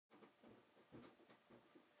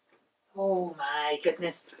Oh my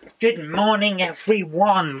goodness. Good morning,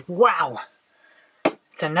 everyone. Wow.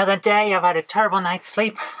 It's another day. I've had a terrible night's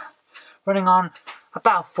sleep. Running on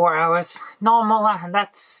about 4 hours. Normally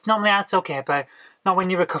that's okay, but not when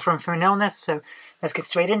you're recovering from an illness. So let's get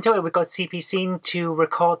straight into it. We've got CPC to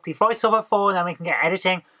record the voiceover for, then we can get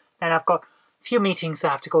editing. Then I've got a few meetings that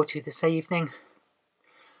I have to go to this evening.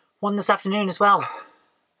 One this afternoon as well.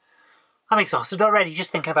 I'm exhausted already just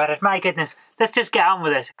thinking about it. My goodness, let's just get on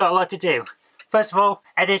with it. Got a lot to do. First of all,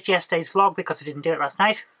 edit yesterday's vlog because I didn't do it last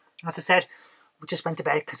night. As I said, we just went to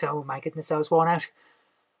bed because, oh my goodness, I was worn out.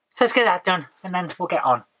 So let's get that done and then we'll get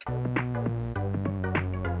on.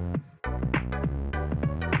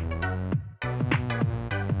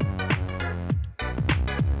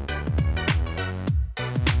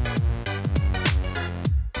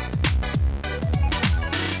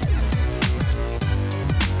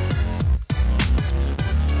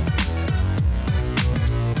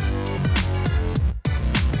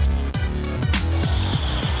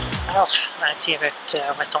 Well, I'm out here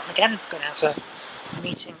at West Horton again. I'm going to have a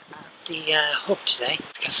meeting at the hub today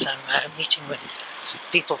because I'm meeting with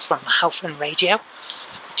people from Huang Radio,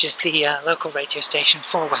 which is the local radio station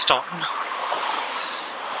for West Horton,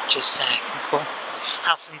 which is cool.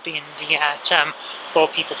 Huang being the term for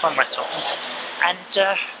people from West Horton, and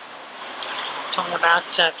talking about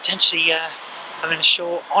potentially having a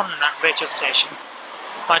show on that radio station.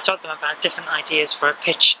 I taught them about different ideas for a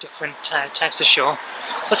pitch, different types of show.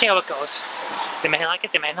 We'll see how it goes. They may like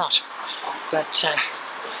it, they may not. But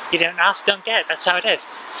you don't ask, don't get. That's how it is.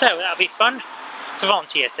 So that'll be fun. It's a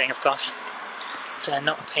volunteer thing, of course. It's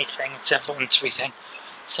not a paid thing, it's a voluntary thing.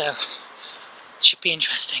 So it should be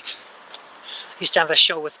interesting. I used to have a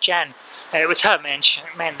show with Jen. It was her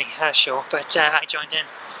mainly her show, but I joined in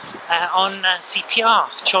on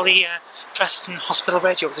CPR, Charlie Preston Hospital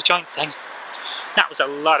Radio. It was a joint thing. That was a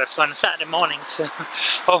lot of fun. Saturday mornings, so,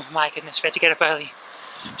 oh my goodness, we had to get up early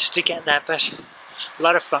just to get there, but a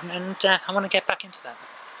lot of fun, and I want to get back into that.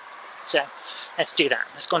 So let's do that.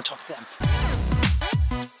 Let's go and talk to them.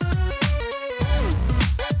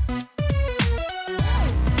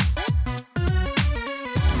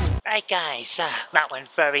 Right guys, that went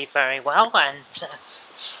very, very well, and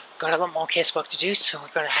got a lot more casework to do, so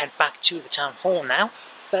we've got to head back to the town hall now.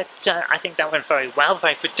 But I think that went very well,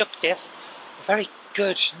 very productive. Very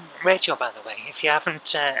good radio, by the way, if you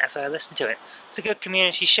haven't ever listened to it. It's a good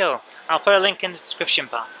community show. I'll put a link in the description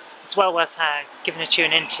bar. It's well worth giving a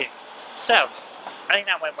tune into. So, I think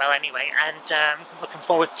that went well anyway, and I'm looking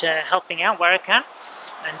forward to helping out where I can.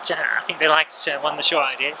 And I think they liked one of the show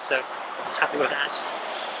ideas, so I'm happy with that.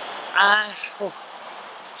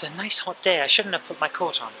 It's a nice hot day. I shouldn't have put my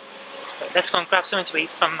coat on. But let's go and grab something to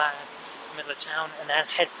eat from the middle of town and then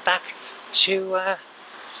head back to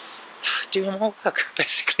doing more work,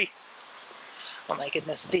 basically. Oh my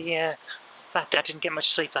goodness, the fact that I didn't get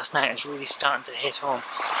much sleep last night is really starting to hit home.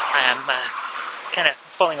 I am kind of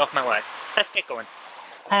falling off my words. Let's get going.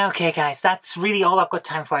 Okay guys, that's really all I've got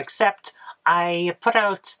time for, except I put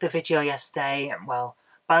out the video yesterday. Well,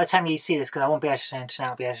 by the time you see this, because I won't be editing it tonight,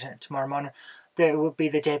 I'll be editing it tomorrow morning, it will be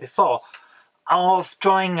the day before, of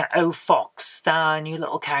drawing O Fox, the new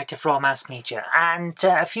little character for All Mass Media. And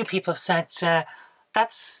a few people have said,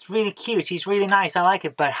 that's really cute, he's really nice, I like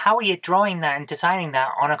it, but how are you drawing that and designing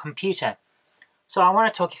that on a computer? So I want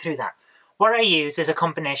to talk you through that. What I use is a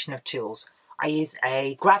combination of tools. I use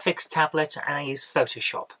a graphics tablet and I use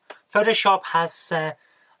Photoshop. Photoshop has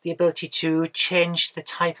the ability to change the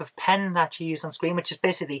type of pen that you use on screen, which is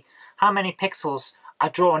basically how many pixels are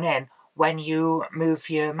drawn in when you move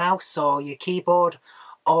your mouse or your keyboard,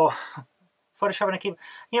 or Photoshop on a keyboard.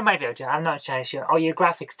 You might be able to, I'm not entirely sure. Or your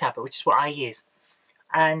graphics tablet, which is what I use.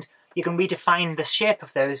 And you can redefine the shape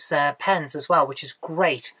of those pens as well, which is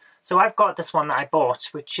great. So I've got this one that I bought,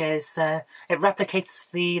 which is, it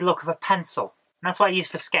replicates the look of a pencil. And that's what I use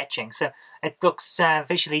for sketching, so it looks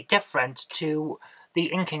visually different to the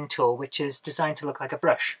inking tool, which is designed to look like a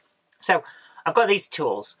brush. So I've got these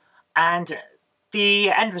tools, and the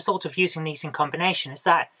end result of using these in combination is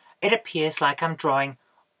that it appears like I'm drawing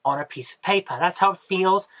on a piece of paper. That's how it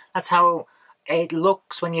feels, that's how it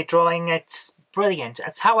looks when you're drawing. It's brilliant.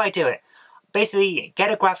 That's how I do it. Basically, get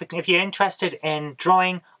a graphic. If you're interested in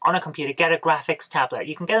drawing on a computer, get a graphics tablet.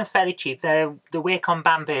 You can get them fairly cheap. The Wacom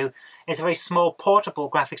Bamboo is a very small portable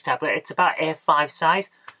graphics tablet. It's about A5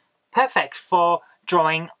 size. Perfect for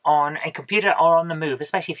drawing on a computer or on the move,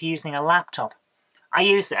 especially if you're using a laptop. I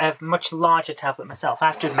use a much larger tablet myself, I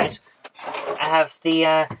have to admit. I have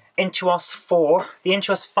the Intuos 4. The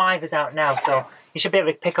Intuos 5 is out now, so you should be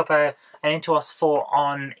able to pick up a an Intuos 4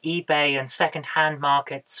 on eBay and second-hand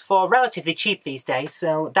markets for relatively cheap these days,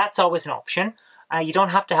 so that's always an option. You don't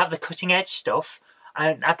have to have the cutting-edge stuff.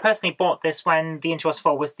 I personally bought this when the Intuos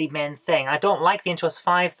 4 was the main thing. I don't like the Intuos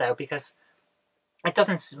 5 though, because it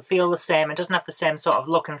doesn't feel the same. It doesn't have the same sort of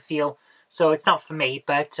look and feel, so it's not for me,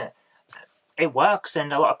 but it works,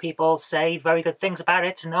 and a lot of people say very good things about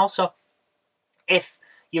it. And also, if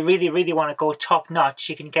you really want to go top-notch,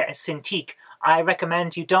 you can get a Cintiq. I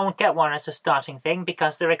recommend you don't get one as a starting thing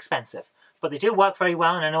because they're expensive. But they do work very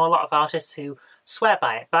well, and I know a lot of artists who swear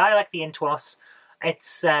by it. But I like the Intuos.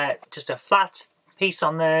 It's just a flat piece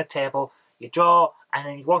on the table. You draw, and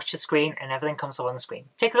then you watch the screen, and everything comes up on the screen.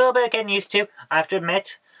 Takes a little bit of getting used to, I have to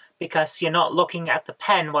admit, because you're not looking at the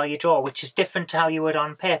pen while you draw, which is different to how you would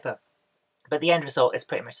on paper. But the end result is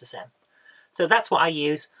pretty much the same. So that's what I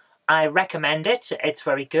use. I recommend it. It's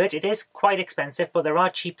very good. It is quite expensive, but there are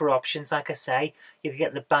cheaper options, like I say. You could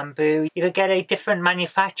get the Bamboo. You could get a different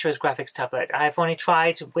manufacturer's graphics tablet. I've only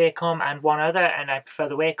tried Wacom and one other, and I prefer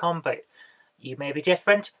the Wacom, but you may be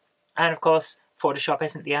different. And of course, Photoshop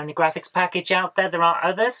isn't the only graphics package out there. There are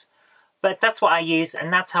others. But that's what I use,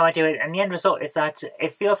 and that's how I do it. And the end result is that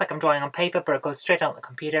it feels like I'm drawing on paper, but it goes straight on the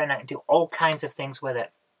computer, and I can do all kinds of things with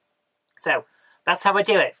it. So, that's how I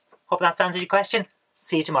do it. Hope that answers your question.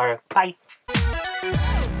 See you tomorrow. Bye.